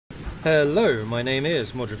Hello, my name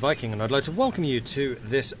is Mordred Viking, and I'd like to welcome you to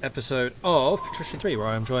this episode of Patrician III, where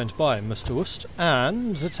I am joined by Mr. Wust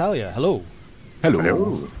and Zatalia. Hello. Hello.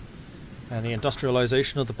 Hello. And the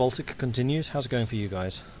industrialization of the Baltic continues. How's it going for you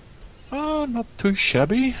guys? Not too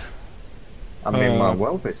shabby. I mean, my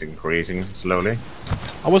wealth is increasing slowly.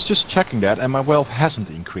 I was just checking that, and my wealth hasn't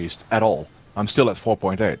increased at all. I'm still at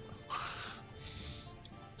 4.8.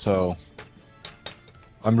 So,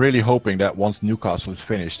 I'm really hoping that once Newcastle is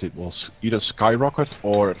finished, it will either skyrocket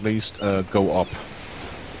or at least go up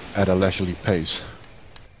at a leisurely pace.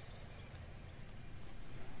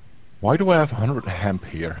 Why do I have 100 hemp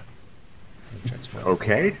here?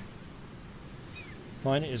 Okay.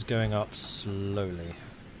 Mine is going up slowly.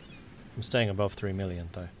 I'm staying above 3 million,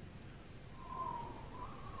 though.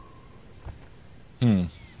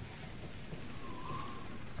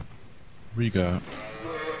 Riga.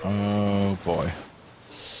 Oh boy.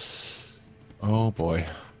 Oh boy.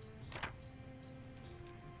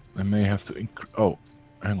 I may have to oh,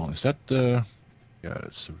 hang on, is that the... Yeah,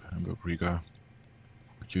 that's the Hamburg Riga.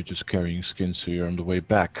 But you're just carrying skins, so you're on the way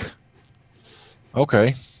back.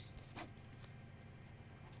 Okay.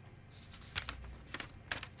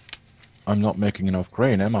 I'm not making enough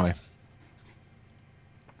grain, am I?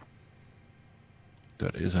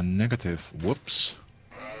 That is a negative. Whoops.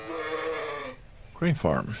 Grain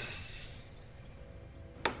farm.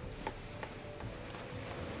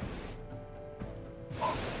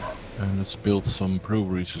 And let's build some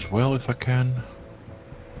breweries as well if I can.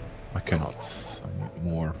 I cannot. I need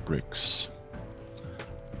more bricks.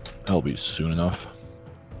 That'll be soon enough.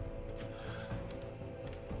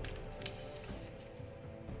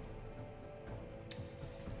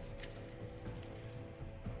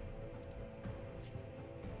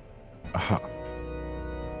 Aha.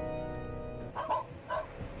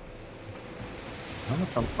 How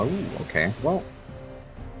much oh, okay. Well,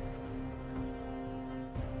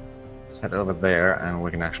 let's head over there and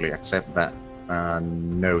we can actually accept that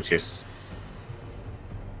notice.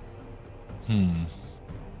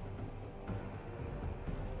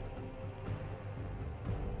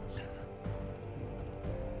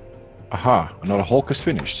 Aha, another hulk is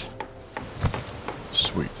finished.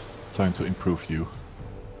 Sweet. Time to improve you.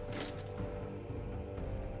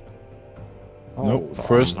 Oh, Nope,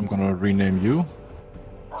 first I'm gonna rename you.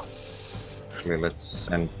 Actually, let's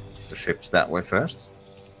send the ships that way first.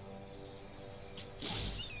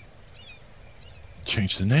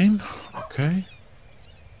 Change the name. Okay.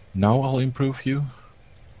 Now I'll improve you.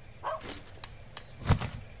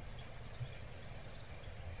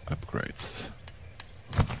 Upgrades.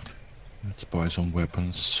 Let's buy some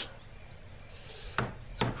weapons.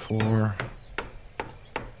 4.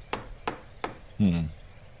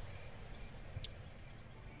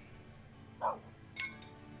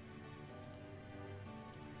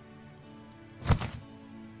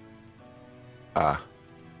 Ah,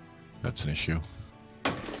 that's an issue.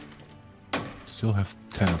 Still have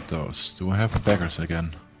 10 of those. Do I have beggars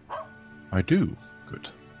again? I do. Good.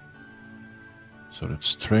 So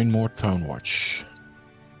let's train more town watch.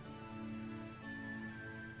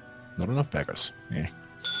 Not enough beggars. Eh.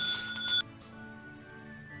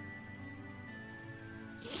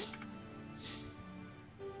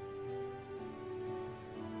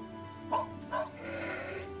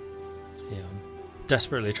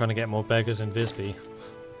 Desperately trying to get more beggars in Visby.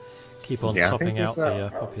 Keep on Yeah, topping out the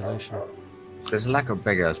population. There's a lack of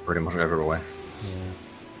beggars pretty much everywhere. Yeah.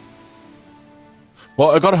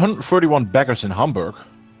 Well, I got 131 beggars in Hamburg.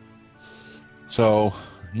 So,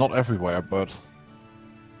 not everywhere, but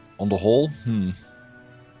on the whole,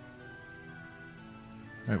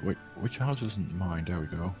 Wait, which house isn't mine? There we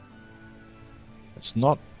go. It's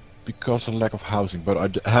not because of lack of housing, but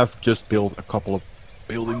I have just built a couple of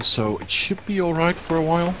buildings, so it should be alright for a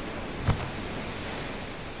while.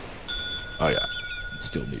 Oh yeah,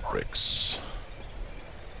 still need bricks.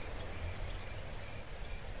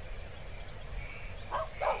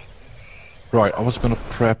 Right, I was gonna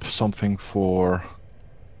prep something for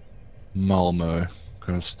Malmö,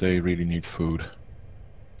 because they really need food.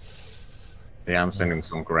 Yeah, I'm sending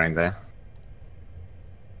some grain there.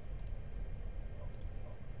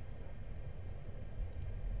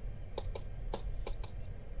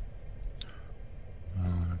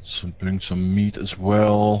 Let's bring some meat as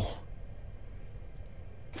well.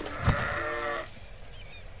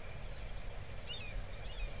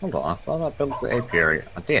 Hold on, I thought I built the apiary.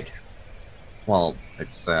 I did. Well,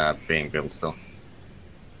 it's being built still.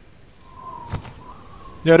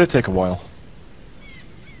 Yeah, they take a while.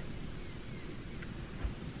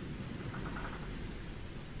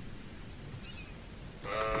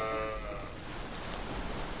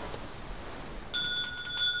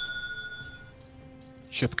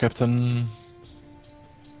 Ship captain.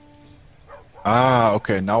 Ah,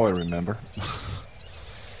 okay, now I remember.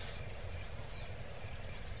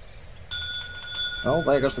 Well,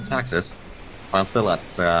 there goes the taxes. I'm still at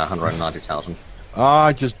 190,000.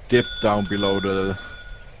 I just dipped down below the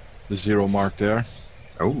zero mark there.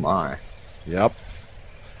 Oh my. Yep.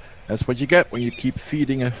 That's what you get when you keep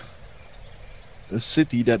feeding a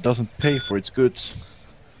city that doesn't pay for its goods.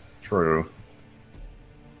 True.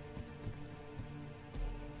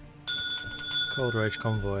 Cold Rage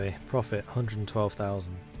Convoy, profit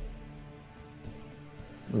 112,000.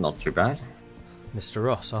 Not too bad. Mr.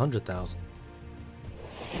 Ross, 100,000.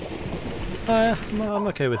 Yeah, I'm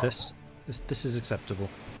okay with this. This is acceptable.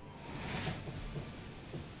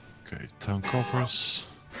 Okay, town coffers.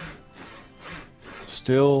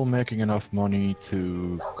 Still making enough money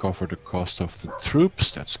to cover the cost of the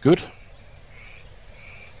troops, that's good.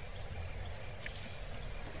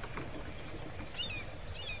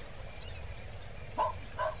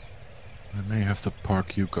 I may have to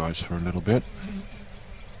park you guys for a little bit.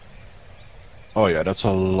 Oh yeah, that's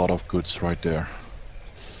a lot of goods right there.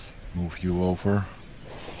 Move you over.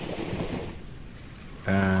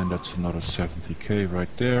 And that's another 70k right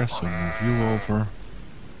there, so move you over.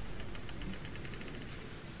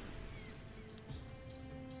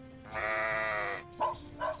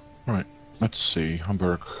 Right, let's see,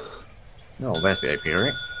 Hamburg. Oh, there's the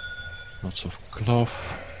apiary. Lots of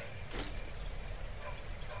cloth.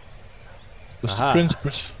 Does the Aha. prince...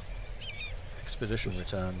 Expedition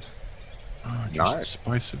returned. Ah, just Nice.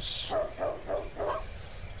 spices.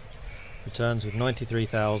 Returns with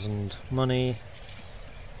 93,000 money.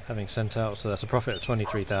 Having sent out, so that's a profit of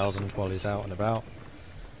 23,000 while he's out and about.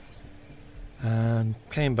 And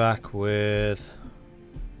came back with...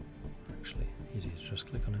 Actually, easy to just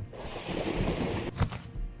click on him.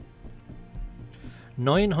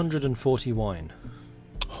 940 wine.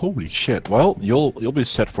 Holy shit! Well, you'll be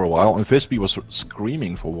set for a while. And Visby was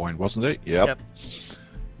screaming for wine, wasn't it? Yep.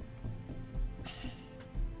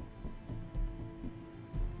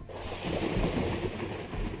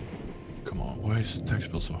 Come on, why is the tax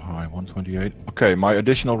bill so high? 128. Okay, my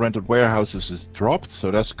additional rented warehouses is dropped, so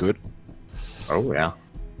that's good. Oh yeah.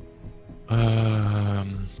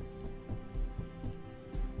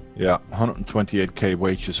 Yeah, 128k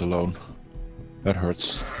wages alone. That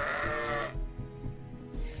hurts.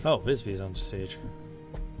 Oh, Visby's under siege.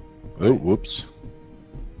 Oh, whoops.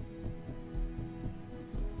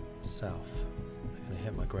 South. They're going to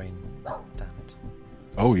hit my grain. Damn it.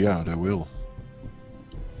 Oh yeah, they will.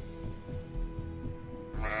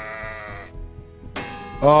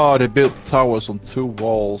 Oh, they built towers on 2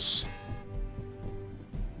 walls.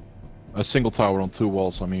 A single tower on 2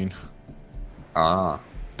 walls, I mean. Ah.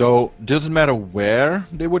 Though, doesn't matter where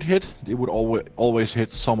they would hit, they would always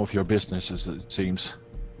hit some of your businesses, it seems.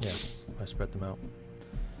 Yeah, I spread them out.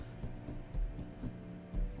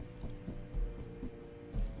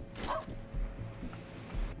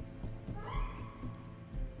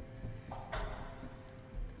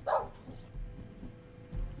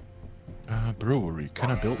 Brewery, can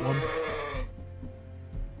I build one?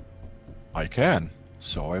 I can,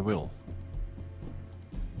 so I will.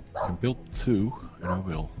 I can build 2, and I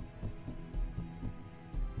will.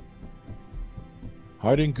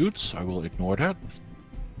 Hiding goods, I will ignore that.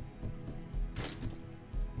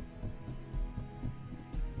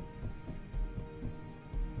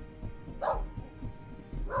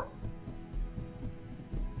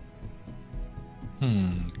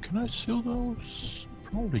 Can I sell those?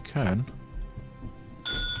 Probably can.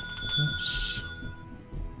 Oops.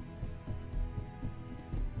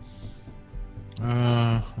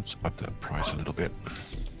 Let's up that price a little bit.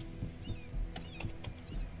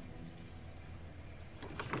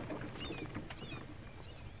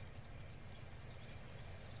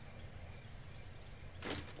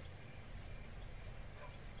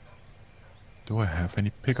 Do I have any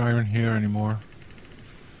pig iron here anymore?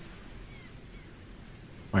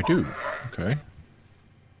 I do. Okay.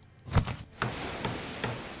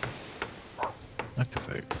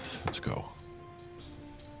 Activate. Let's go.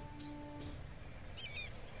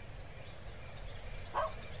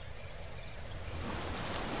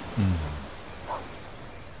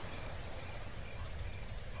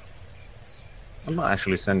 I might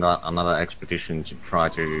actually send out another expedition to try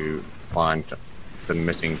to find the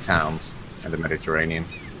missing towns in the Mediterranean.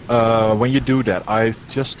 When you do that, I've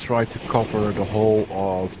just tried to cover the whole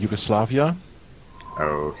of Yugoslavia.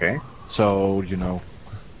 Okay. So, you know,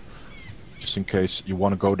 just in case you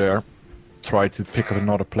want to go there, try to pick up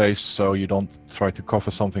another place so you don't try to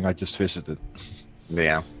cover something I just visited.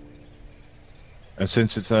 Yeah. And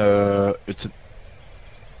since it's a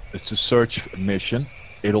search mission,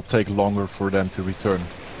 it'll take longer for them to return.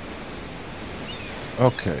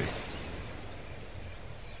 Okay.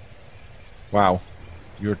 Wow.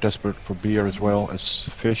 You're desperate for beer as well as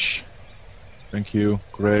fish. Thank you.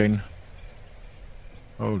 Grain.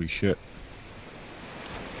 Holy shit.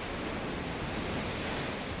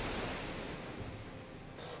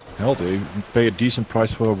 Hell, they pay a decent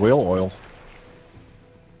price for whale oil.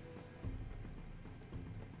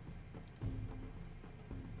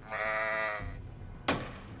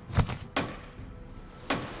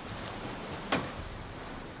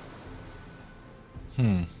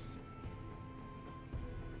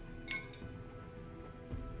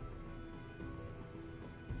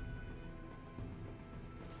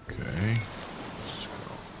 Okay. Let's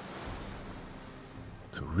go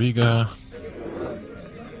to Riga.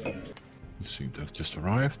 You seem to have just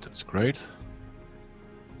arrived. That's great.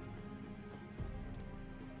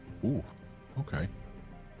 Ooh, okay.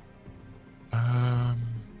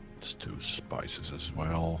 Let's do spices as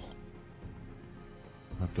well.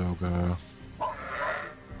 Adoga.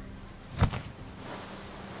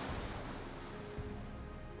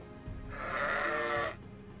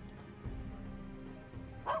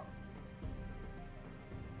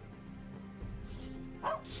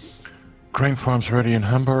 Grain farms ready in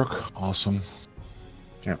Hamburg. Awesome.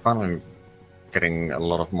 Yeah, finally getting a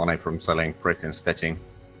lot of money from selling brick in Stettin.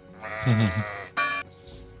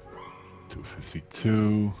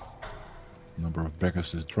 252. Number of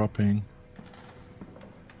beggars is dropping.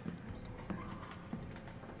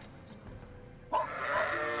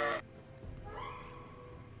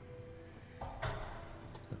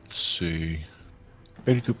 Let's see.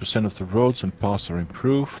 82% of the roads and paths are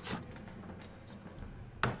improved.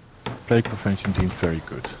 Plague prevention deemed very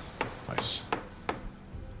good. Nice.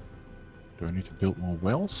 Do I need to build more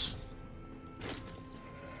wells?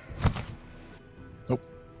 Nope.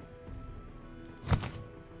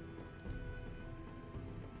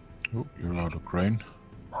 Oh, you're out of grain.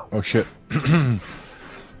 Oh shit.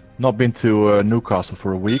 Not been to Newcastle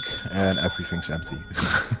for a week and everything's empty.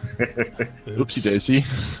 Oopsie daisy.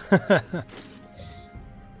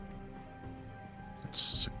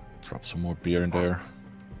 Let's drop some more beer in there.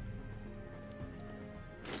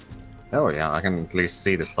 Oh yeah, I can at least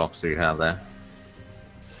see the stocks you have there.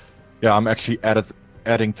 Yeah, I'm actually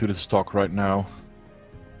adding to the stock right now.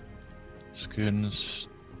 Skins,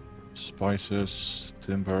 spices,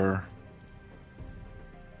 timber,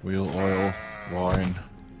 wheel oil, wine,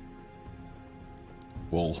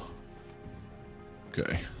 wool.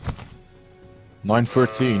 Okay.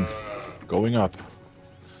 913, going up.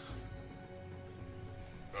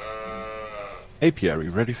 Apiary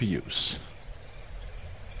ready for use.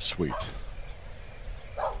 Sweet.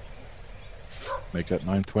 Make that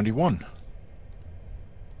 921.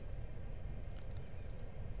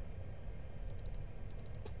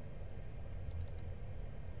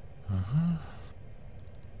 How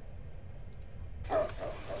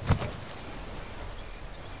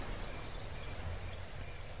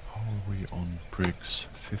are we on bricks?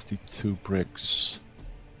 52 bricks.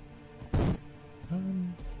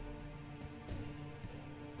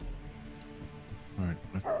 Alright,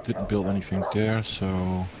 I didn't build anything there,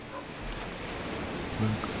 so...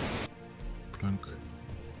 Plunk. Plunk.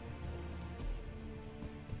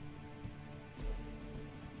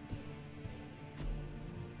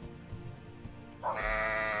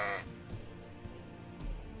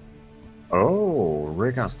 Oh,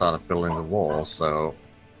 Riga started building the wall, so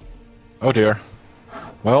Oh dear.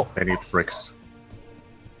 Well, they need bricks.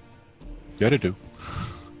 yeah they do.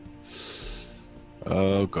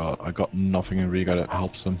 Oh god, I got nothing in Riga that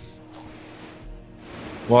helps them.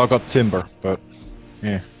 Well, I got timber, but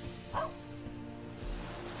yeah.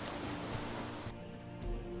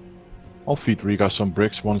 I'll feed Riga some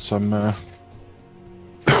bricks once I'm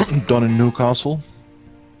done in Newcastle.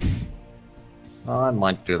 I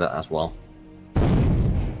might do that as well.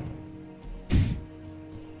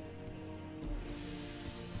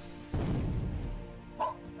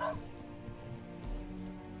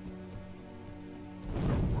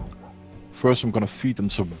 First I'm gonna feed them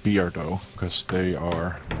some beer though, because they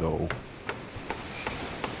are low.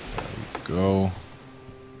 There we go.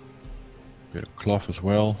 Bit of cloth as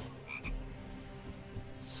well.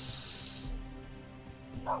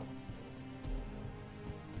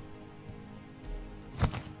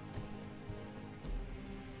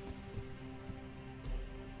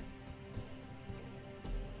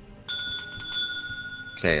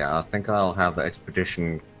 Okay, I think I'll have the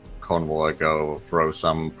expedition convoy go throw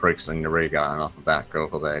some bricks in Riga, and after that go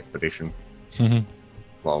for the expedition.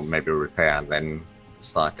 Well, maybe repair and then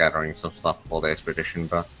start gathering some stuff for the expedition,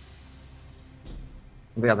 but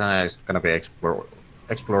on the other hand, it's gonna be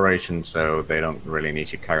exploration, so they don't really need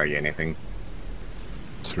to carry anything.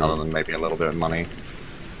 True. Other than maybe a little bit of money.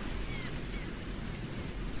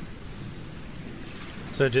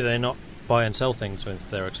 So do they not buy and sell things if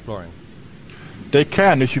they're exploring? They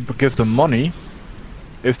can if you give them money.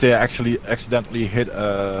 If they actually accidentally hit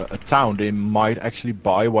a town, they might actually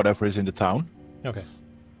buy whatever is in the town. Okay.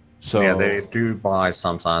 So Yeah, they do buy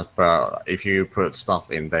sometimes, but if you put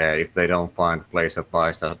stuff in there, if they don't find a place that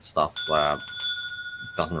buys that stuff, it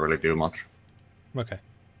doesn't really do much. Okay.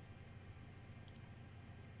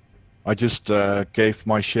 I just gave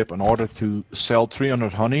my ship an order to sell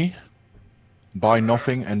 300 honey, buy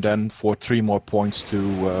nothing, and then for 3 more points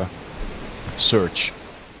to search.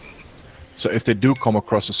 So if they do come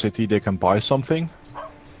across a city, they can buy something.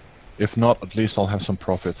 If not, at least I'll have some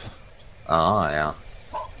profit. Ah, yeah.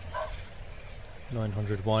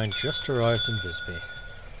 900 wine just arrived in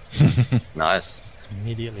Visby. Nice.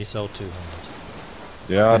 Immediately sold 200.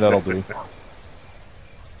 Yeah, that'll do.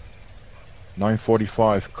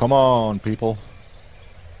 945. Come on, people.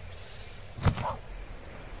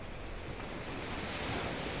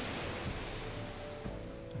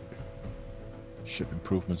 Ship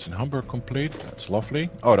improvements in Hamburg complete. That's lovely.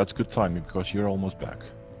 Oh, that's good timing because you're almost back.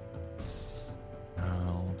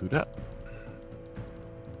 I'll do that.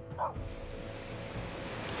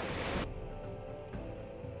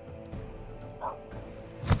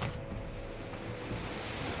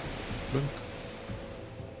 Blink.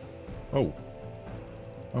 Oh.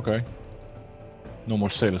 Okay. No more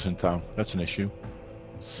sailors in town. That's an issue.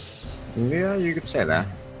 Yeah, you could say that.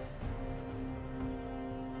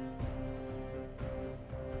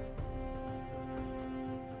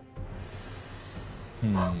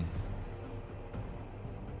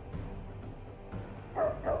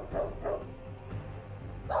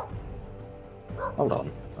 Hold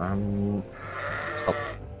on. Stop.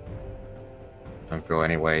 Don't go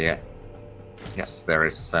anywhere yet. Yes, there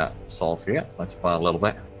is salt here. Let's buy a little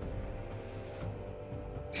bit.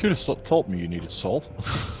 Should have told me you needed salt.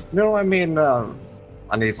 No, I mean, I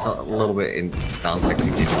need a little bit in Danzig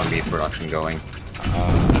to keep my meat production going.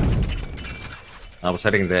 I was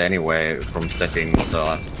heading there anyway from Stettin, so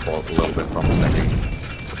I bought a little bit from Stettin.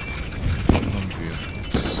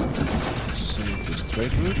 Let's save this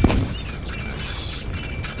trade route.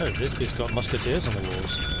 Oh, Visby's got musketeers on the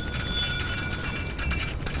walls.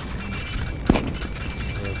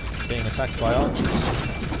 They're being attacked by archers.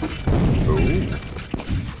 Ooh.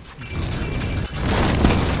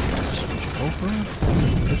 Over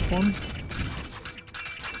this one.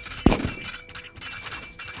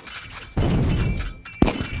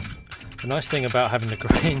 The nice thing about having the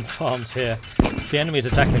grain farms here, if the enemies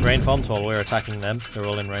attack the grain farms while we're attacking them, they're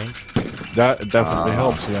all in range. That definitely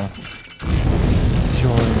helps, yeah.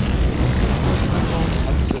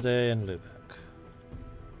 Amsterdam and Lübeck.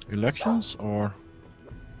 Elections or?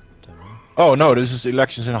 Don't know. Oh no, this is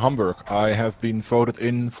elections in Hamburg. I have been voted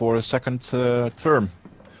in for a second term.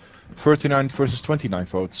 39 versus 29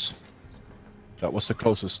 votes. That was the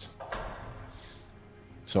closest.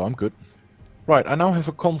 So I'm good. Right, I now have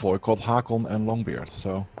a convoy called Hakon and Longbeard,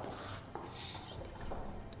 so...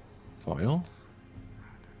 File.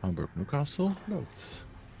 Hamburg Newcastle. Note.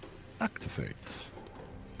 Activate.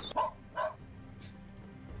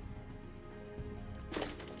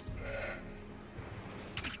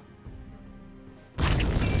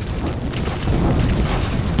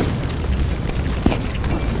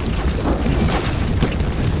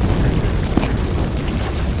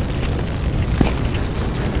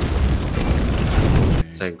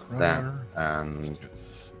 Take that and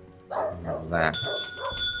that.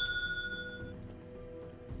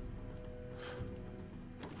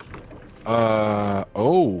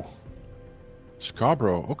 Oh.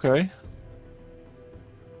 Scarborough, okay.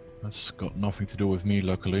 That's got nothing to do with me,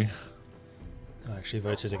 luckily. I actually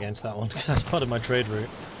voted against that one because that's part of my trade route.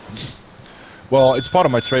 Well, it's part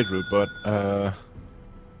of my trade route, but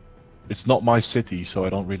it's not my city, so I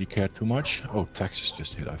don't really care too much. Oh, taxes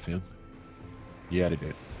just hit, I feel. Yeah, they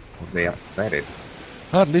did. Yeah, they did.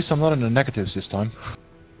 At least I'm not in the negatives this time.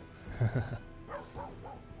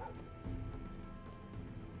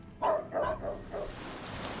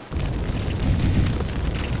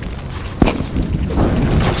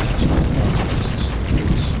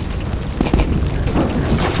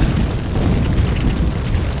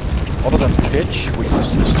 Other than pitch, which is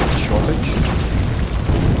just a shortage,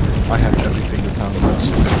 I have everything the town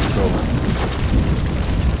needs to go.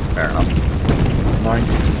 Fair enough.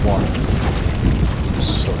 91.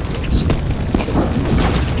 So close.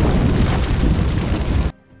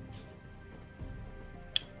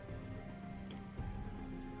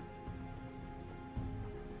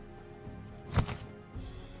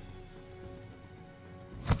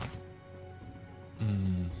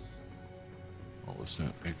 What's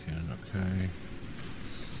that? 18, okay.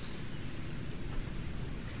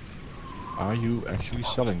 Are you actually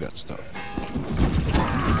selling that stuff?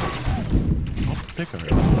 Not the bigger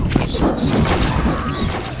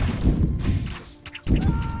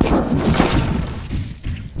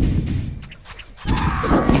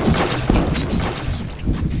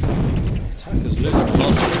Attacker's losing a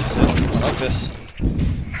lot of troops here. I like this.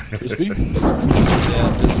 Crispy? Yeah,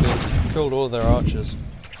 Crispy. Killed all their archers.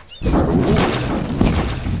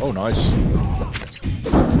 Oh, nice. I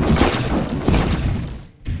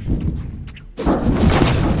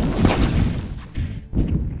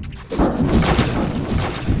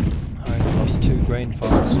only lost 2 grain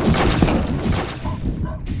farms.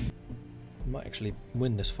 I might actually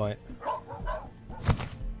win this fight.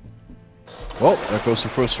 Well, there goes the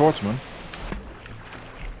first swordsman.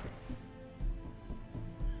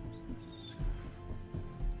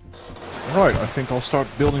 Right, I think I'll start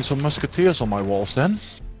building some musketeers on my walls then.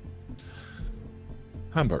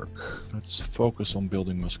 Hamburg. Let's focus on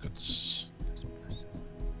building muskets.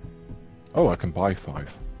 Oh, I can buy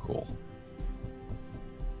 5. Cool.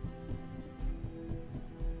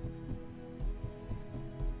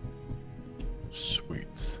 Sweet.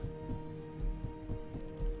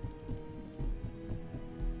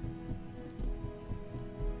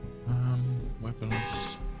 Weapons.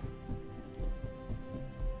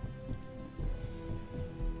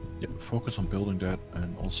 Yeah, focus on building that,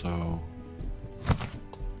 and also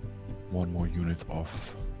 1 more unit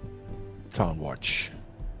of town watch.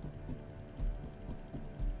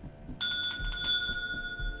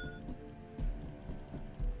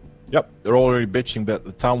 Yep, they're already bitching that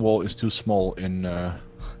the town wall is too small in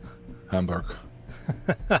Hamburg.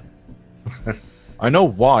 I know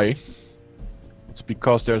why. It's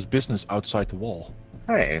because there's business outside the wall.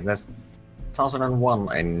 Hey, there's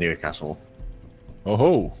 1001 in Newcastle. Oh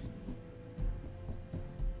ho!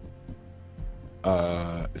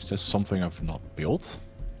 Is this something I've not built?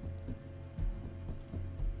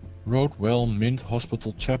 Road, well, mint,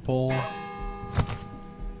 hospital, chapel.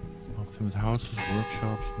 Ultimate houses,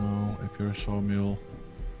 workshops, no. Apiary sawmill.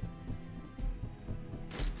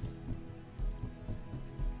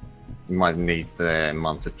 You might need the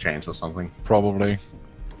mounted chains or something. Probably.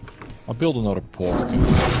 I'll build another port.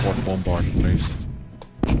 Port bombard at least.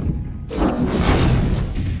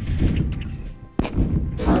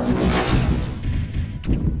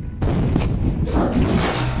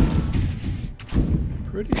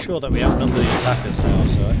 Pretty sure that we outnumber the attackers now,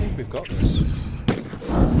 so I think we've got this.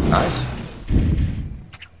 Nice.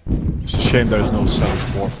 It's a shame there's no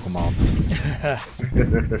 7th command.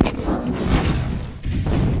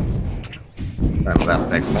 Well, that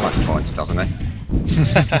takes more points, doesn't it?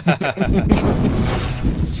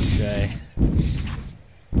 Touché.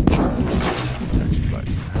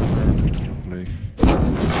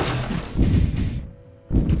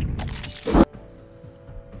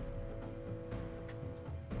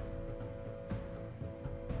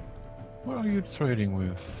 What are you trading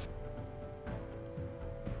with?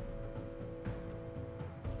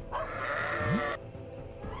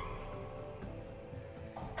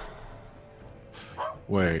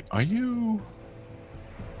 Wait, are you...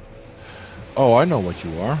 Oh, I know what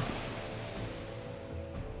you are.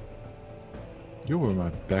 You were my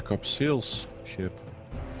backup sales ship.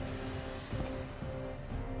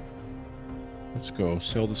 Let's go,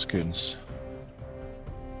 sell the skins.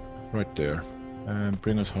 Right there. And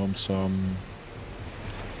bring us home some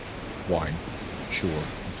wine. Sure,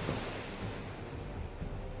 let's go.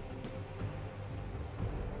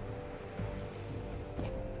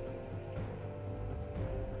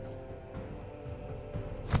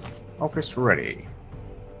 Office ready.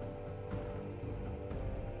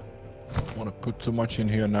 I don't want to put too much in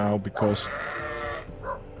here now because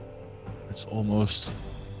it's almost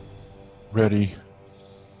ready.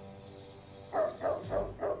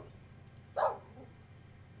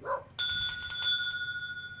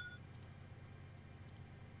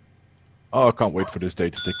 Oh, I can't wait for this day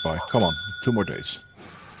to tick by. Come on, 2 more days.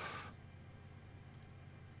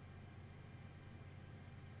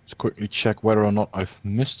 Let's quickly check whether or not I've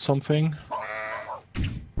missed something.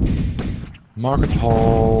 Market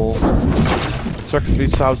Hall. Attract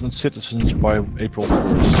 3,000 citizens by April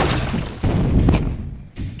 1st.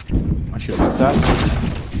 I should have that.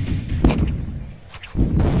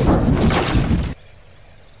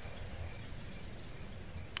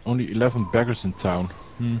 Only 11 beggars in town.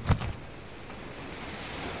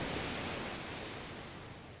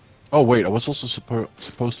 Oh wait, I was also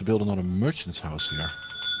supposed to build another merchant's house here.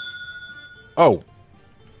 Oh!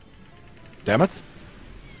 Damn it!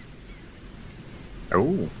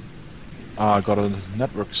 Oh. I got a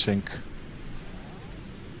network sync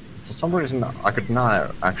For some reason, I could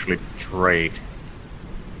now actually trade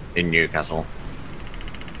in Newcastle.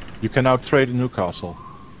 You can now trade in Newcastle.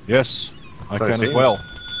 Yes, I So can as serious? well.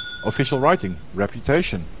 Official writing,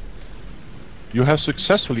 reputation. You have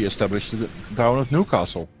successfully established the town of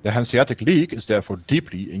Newcastle. The Hanseatic League is therefore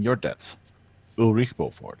deeply in your debt. Ulrich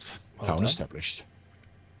Beaufort. Well Town done. established.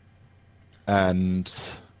 And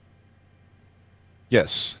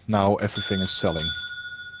yes, now everything is selling.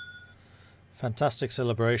 Fantastic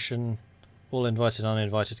celebration. All invited and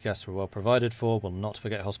uninvited guests were well provided for. Will not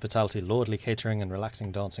forget hospitality, lordly catering, and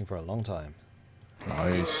relaxing dancing for a long time.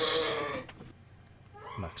 Nice.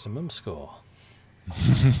 Maximum score.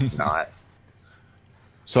 Nice.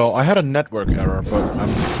 So I had a network error, but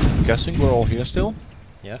I'm guessing we're all here still?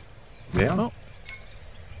 Yeah. Yeah. Oh.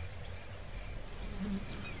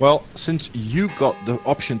 Well, since you got the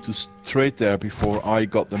option to trade there before I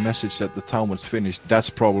got the message that the town was finished, that's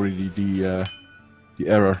probably the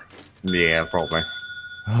error. Yeah, probably.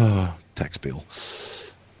 Ah, tax bill.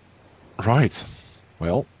 Right.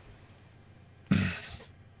 Well.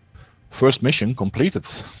 First mission completed.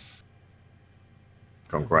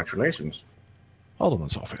 Congratulations.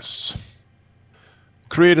 Alderman's office.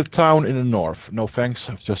 Create a town in the north. No thanks,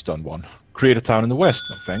 I've just done one. Create a town in the west.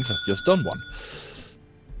 No thanks, I've just done one.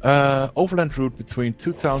 Overland route between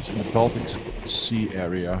two towns in the Baltic Sea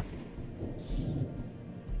area.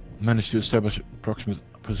 Managed to establish approximate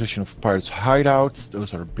position of pirates' hideouts.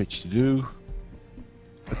 Those are a bitch to do.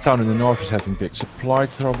 A town in the north is having big supply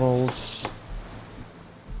troubles.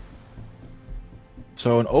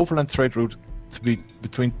 So an overland trade route to be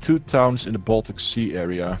between two towns in the Baltic Sea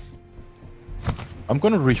area. I'm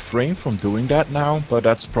gonna refrain from doing that now, but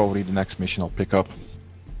that's probably the next mission I'll pick up.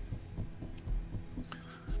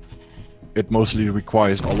 It mostly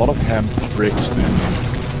requires a lot of hemp, bricks,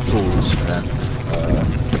 and tools, and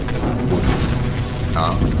wood.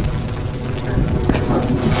 Ah,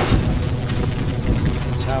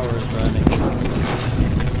 The tower is burning.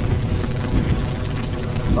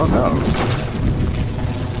 oh no.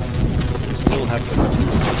 We still have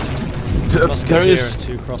There musketeer is and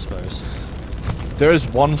 2 crossbows. there is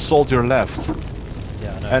one soldier left,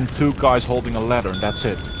 Yeah, I know. and 2 guys holding a ladder, and that's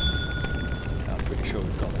it. Yeah, I'm pretty sure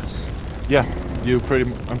we've got this. Yeah,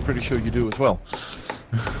 I'm pretty sure you do as well.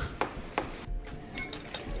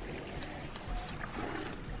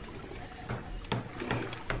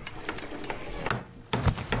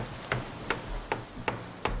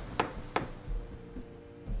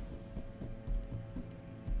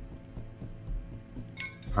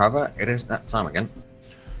 However, it is that time again.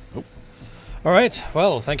 Alright,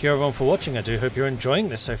 well, thank you everyone for watching. I do hope you're enjoying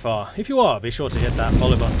this so far. If you are, be sure to hit that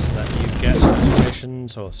follow button so that you get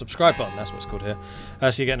notifications, or subscribe button, that's what it's called here,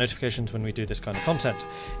 so you get notifications when we do this kind of content.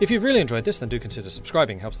 If you've really enjoyed this, then do consider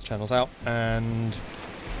subscribing, helps the channels out, and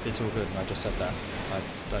it's all good, and I just said that. I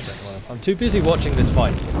don't know. I'm too busy watching this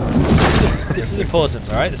fight. This is important,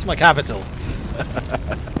 alright? This is my capital.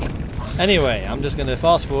 Anyway, I'm just going to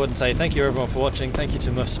fast forward and say thank you everyone for watching, thank you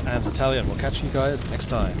to Mus and Italia, and we'll catch you guys next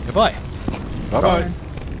time. Goodbye. Bye bye.